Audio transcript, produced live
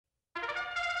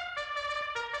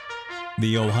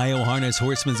The Ohio Harness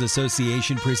Horsemen's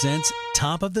Association presents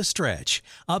Top of the Stretch,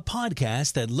 a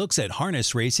podcast that looks at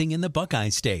harness racing in the Buckeye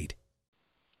State.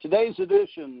 Today's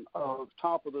edition of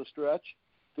Top of the Stretch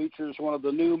features one of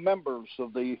the new members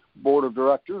of the Board of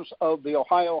Directors of the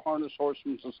Ohio Harness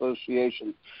Horsemen's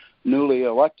Association, newly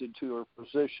elected to her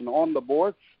position on the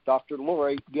board, Dr.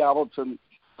 Lori Gallatin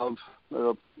of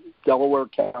the Delaware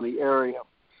County area.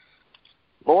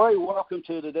 Lori, welcome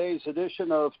to today's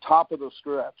edition of Top of the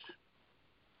Stretch.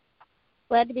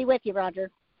 Glad to be with you, Roger.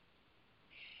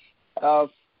 To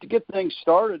get things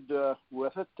started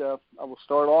with it, I will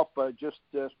start off by just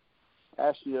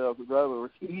asking you a rather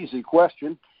easy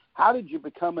question. How did you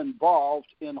become involved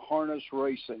in harness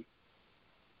racing?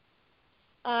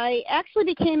 I actually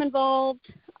became involved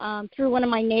through one of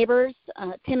my neighbors,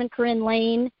 Tim and Corinne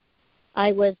Lane.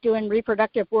 I was doing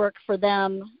reproductive work for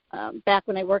them back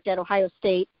when I worked at Ohio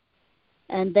State.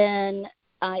 And then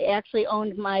I actually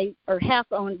half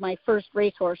owned my first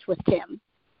racehorse with Tim.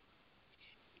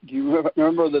 Do you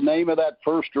remember the name of that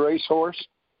first racehorse?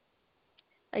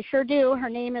 I sure do.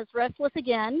 Her name is Restless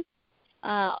Again,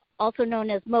 also known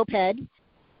as Moped.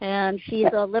 And she's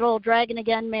a little Dragon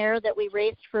Again mare that we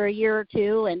raced for a year or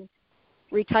two and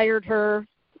retired her,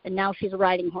 and now she's a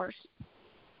riding horse.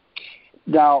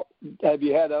 Now, have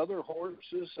you had other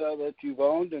horses that you've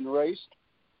owned and raced?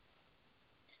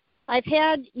 I've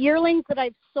had yearlings that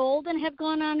I've sold and have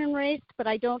gone on and raced, but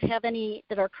I don't have any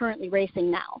that are currently racing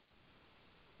now.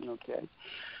 Okay.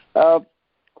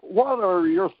 What are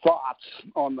your thoughts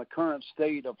on the current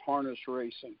state of harness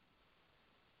racing?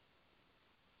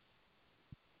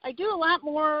 I do a lot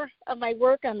more of my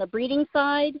work on the breeding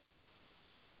side,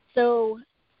 so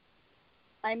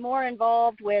I'm more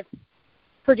involved with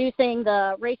producing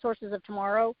the racehorses of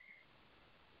tomorrow.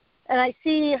 And I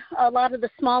see a lot of the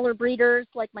smaller breeders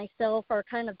like myself are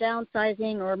kind of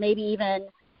downsizing or maybe even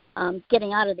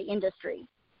getting out of the industry.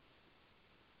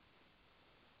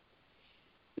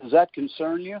 Does that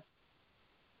concern you?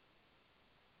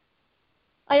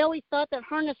 I always thought that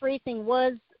harness racing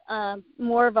was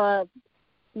more of a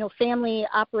family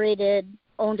operated,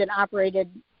 owned and operated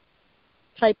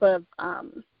type of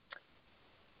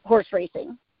horse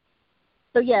racing.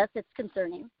 So yes, it's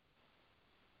concerning.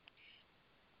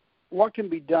 What can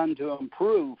be done to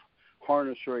improve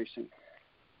harness racing?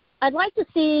 I'd like to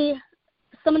see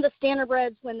some of the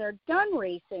standardbreds, when they're done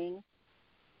racing,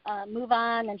 move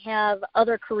on and have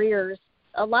other careers.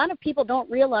 A lot of people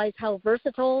don't realize how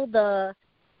versatile the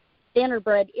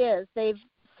standardbred is. They've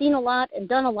seen a lot and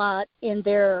done a lot in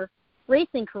their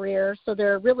racing career, so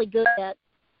they're really good at,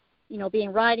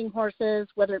 being riding horses,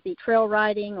 whether it be trail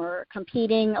riding or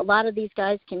competing. A lot of these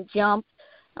guys can jump.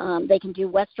 They can do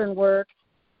Western work.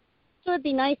 So it'd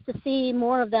be nice to see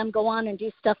more of them go on and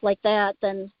do stuff like that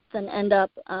than end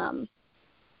up, at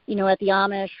the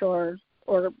Amish or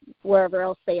wherever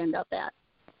else they end up at.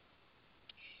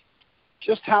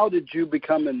 Just how did you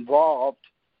become involved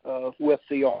with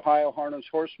the Ohio Harness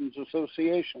Horsemen's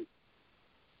Association?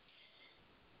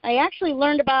 I actually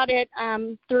learned about it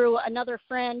through another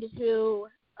friend who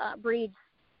breeds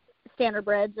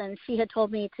standardbreds, and she had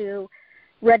told me to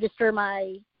register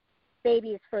my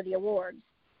babies for the awards.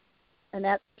 And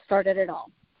that started it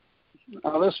all.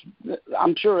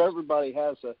 I'm sure everybody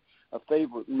has a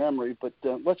favorite memory, but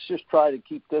let's just try to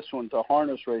keep this one to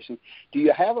harness racing. Do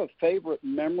you have a favorite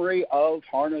memory of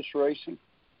harness racing?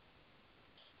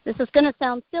 This is going to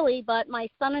sound silly, but my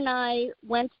son and I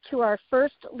went to our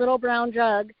first Little Brown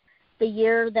Jug the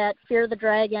year that Fear the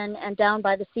Dragon and Down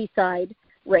by the Seaside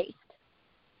raced.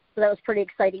 So that was pretty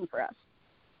exciting for us.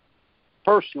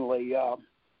 Personally,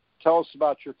 tell us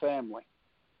about your family.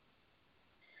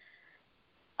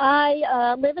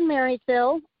 I live in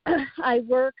Marysville. I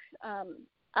work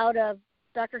out of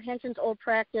Dr. Henson's old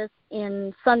practice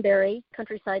in Sunbury,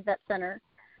 Countryside Vet Center.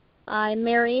 I'm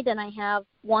married, and I have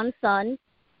one son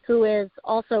who is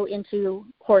also into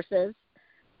horses.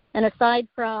 And aside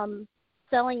from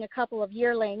selling a couple of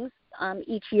yearlings,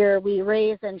 each year we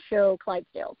raise and show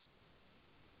Clydesdales.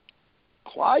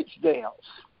 Clydesdales.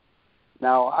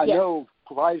 Now, I know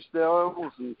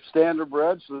Clydesdales and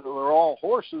standardbreds, they're all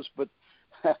horses, but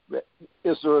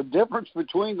is there a difference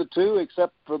between the two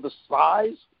except for the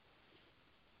size?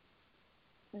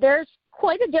 There's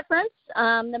quite a difference.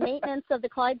 The maintenance of the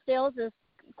Clydesdales is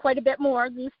quite a bit more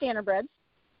than the standardbreds.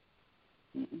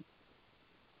 Mm-hmm.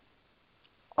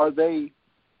 Are they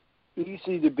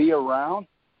easy to be around?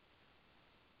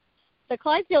 The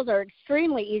Clydesdales are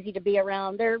extremely easy to be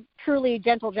around. They're truly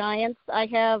gentle giants. I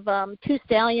have two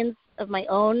stallions of my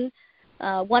own.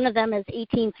 One of them is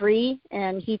 18.3,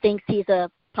 and he thinks he's a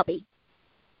puppy.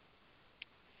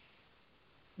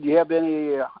 Do you have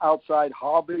any outside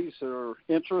hobbies or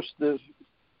interests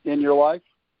in your life?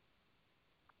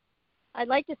 I'd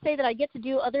like to say that I get to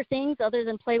do other things other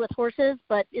than play with horses,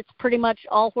 but it's pretty much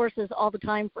all horses all the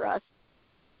time for us.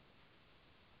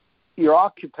 Your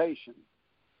occupation,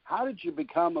 how did you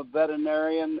become a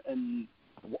veterinarian, and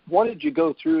what did you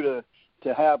go through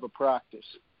to have a practice?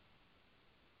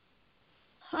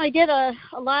 I did a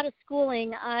lot of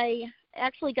schooling. I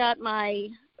actually got my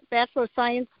Bachelor of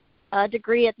Science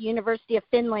degree at the University of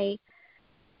Findlay,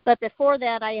 but before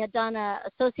that I had done an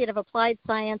Associate of Applied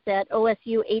Science at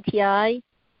OSU ATI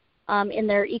in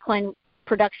their equine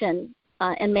production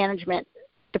and management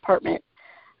department.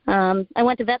 I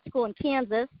went to vet school in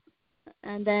Kansas,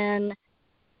 and then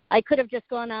I could have just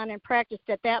gone on and practiced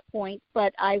at that point,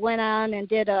 but I went on and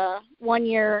did a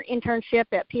one-year internship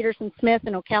at Peterson Smith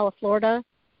in Ocala, Florida,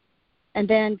 and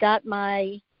then did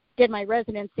my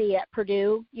residency at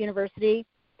Purdue University.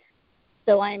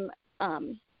 So I'm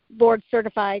board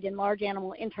certified in large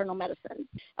animal internal medicine.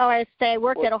 I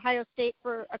worked at Ohio State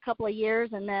for a couple of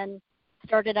years and then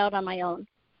started out on my own.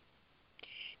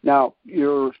 Now,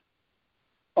 your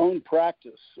own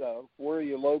practice, where are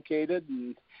you located,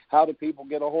 and how do people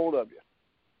get a hold of you?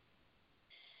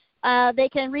 They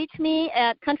can reach me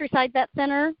at Countryside Vet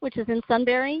Center, which is in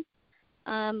Sunbury.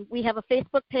 We have a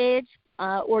Facebook page,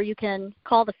 or you can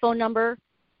call the phone number,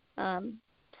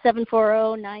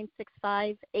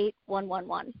 740-965-8111.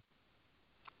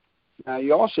 Now,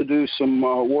 you also do some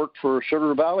work for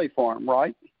Sugar Valley Farm,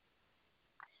 right?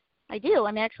 I do.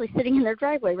 I'm actually sitting in their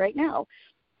driveway right now.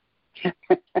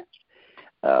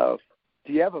 Do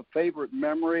you have a favorite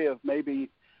memory of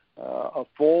maybe a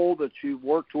foal that you've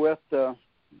worked with that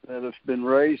has been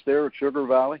raised there at Sugar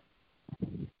Valley?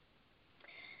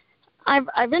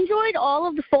 I've enjoyed all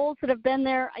of the foals that have been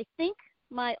there. I think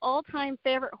my all-time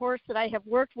favorite horse that I have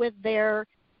worked with there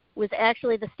was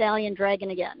actually the Stallion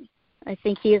Dragon again. I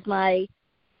think he is my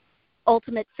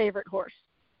ultimate favorite horse.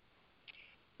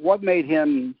 What made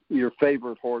him your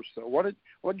favorite horse, though? What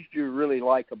did you really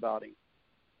like about him?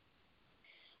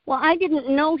 Well, I didn't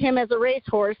know him as a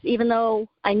racehorse, even though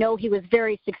I know he was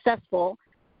very successful.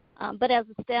 But as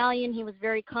a stallion, he was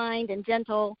very kind and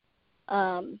gentle,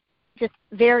 just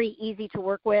very easy to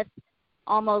work with,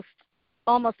 almost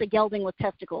a gelding with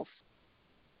testicles.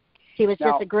 He was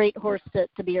just a great horse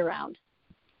to be around.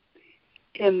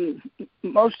 In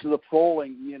most of the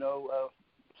foaling,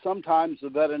 sometimes the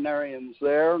veterinarian's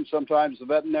there and sometimes the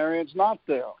veterinarian's not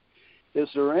there. Is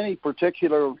there any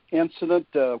particular incident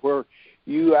where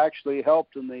you actually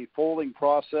helped in the foaling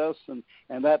process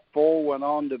and that foal went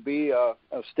on to be a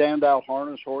standout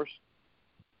harness horse?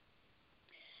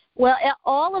 Well,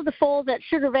 all of the foals at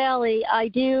Sugar Valley I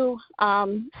do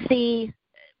see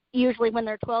usually when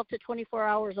they're 12 to 24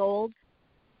 hours old.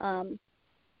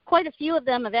 Quite a few of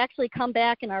them have actually come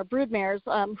back in our broodmares.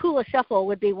 Hula Shuffle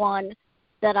would be one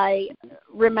that I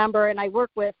remember and I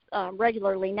work with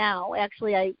regularly now.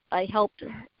 Actually, I helped,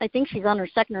 I think she's on her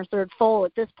second or third foal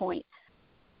at this point.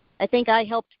 I think I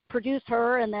helped produce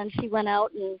her, and then she went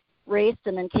out and raced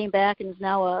and then came back and is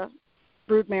now a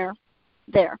broodmare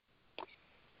there.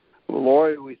 Well,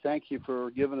 Lori, we thank you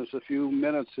for giving us a few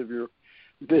minutes of your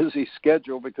busy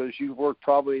schedule because you work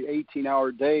probably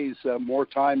 18-hour days more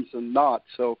times than not.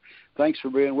 So thanks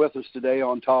for being with us today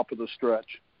on Top of the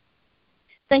Stretch.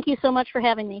 Thank you so much for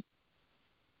having me.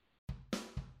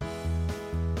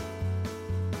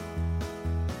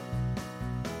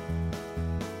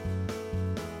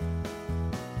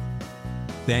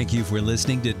 Thank you for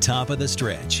listening to Top of the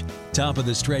Stretch. Top of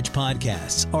the Stretch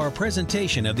podcasts are a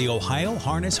presentation of the Ohio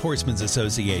Harness Horsemen's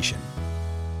Association.